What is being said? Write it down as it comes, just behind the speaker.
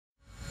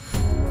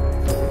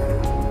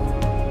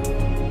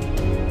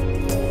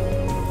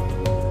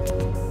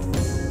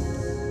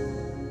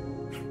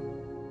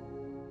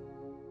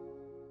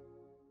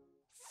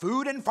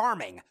and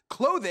farming,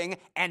 clothing,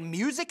 and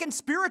music and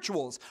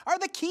spirituals are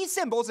the key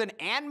symbols in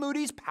Anne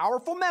Moody's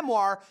powerful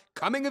memoir,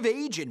 Coming of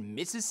Age in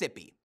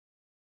Mississippi.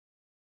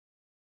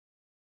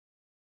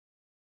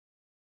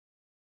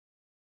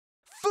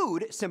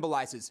 Food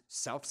symbolizes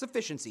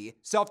self-sufficiency,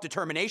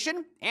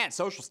 self-determination, and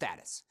social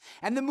status.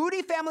 And the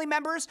Moody family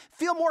members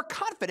feel more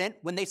confident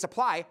when they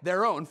supply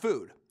their own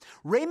food.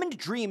 Raymond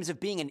dreams of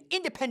being an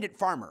independent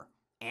farmer.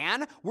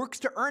 Anne works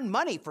to earn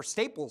money for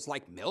staples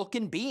like milk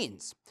and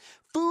beans.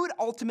 Food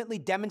ultimately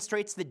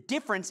demonstrates the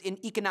difference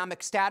in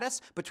economic status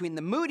between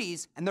the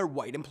Moodys and their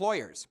white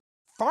employers.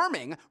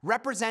 Farming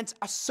represents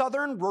a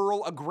southern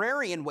rural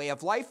agrarian way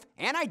of life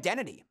and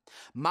identity.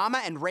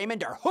 Mama and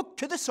Raymond are hooked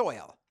to the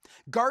soil.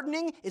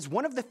 Gardening is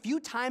one of the few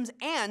times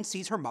Anne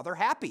sees her mother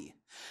happy.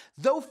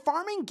 Though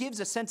farming gives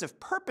a sense of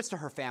purpose to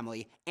her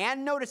family,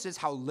 Anne notices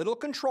how little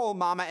control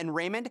Mama and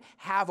Raymond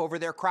have over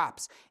their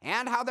crops,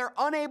 and how they're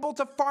unable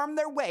to farm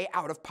their way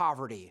out of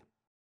poverty.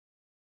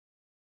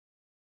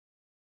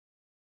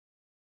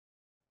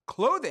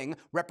 Clothing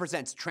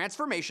represents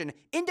transformation,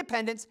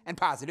 independence, and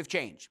positive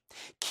change.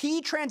 Key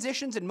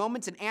transitions and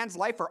moments in Anne's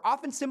life are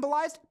often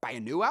symbolized by a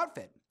new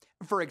outfit.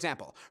 For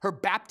example, her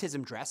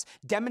baptism dress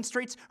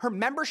demonstrates her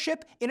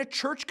membership in a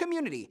church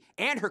community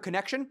and her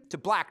connection to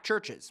Black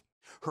churches.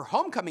 Her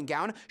homecoming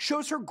gown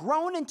shows her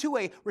grown into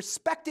a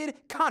respected,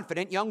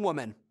 confident young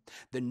woman.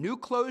 The new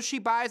clothes she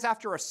buys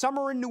after a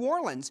summer in New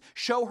Orleans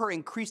show her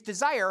increased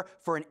desire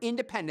for an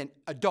independent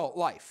adult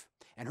life.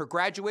 And her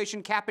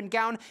graduation cap and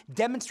gown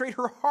demonstrate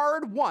her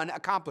hard-won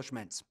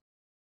accomplishments.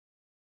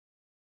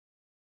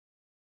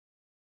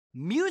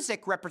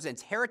 Music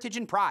represents heritage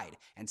and pride,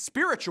 and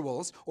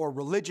spirituals, or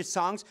religious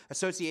songs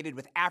associated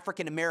with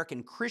African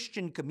American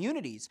Christian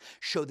communities,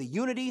 show the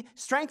unity,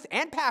 strength,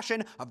 and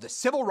passion of the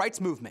civil rights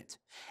movement.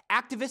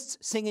 Activists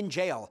sing in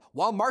jail,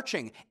 while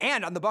marching,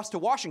 and on the bus to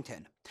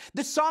Washington.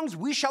 The songs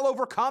We Shall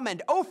Overcome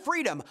and Oh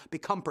Freedom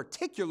become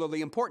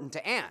particularly important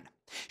to Anne.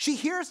 She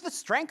hears the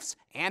strengths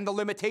and the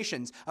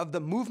limitations of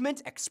the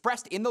movement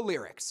expressed in the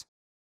lyrics.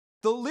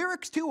 The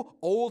lyrics to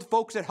Old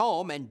Folks at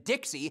Home and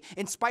Dixie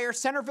inspire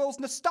Centerville's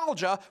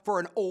nostalgia for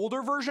an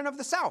older version of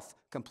the South,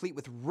 complete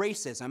with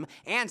racism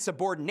and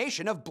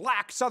subordination of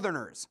Black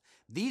Southerners.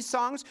 These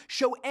songs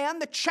show Anne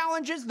the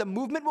challenges the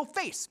movement will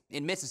face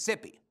in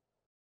Mississippi.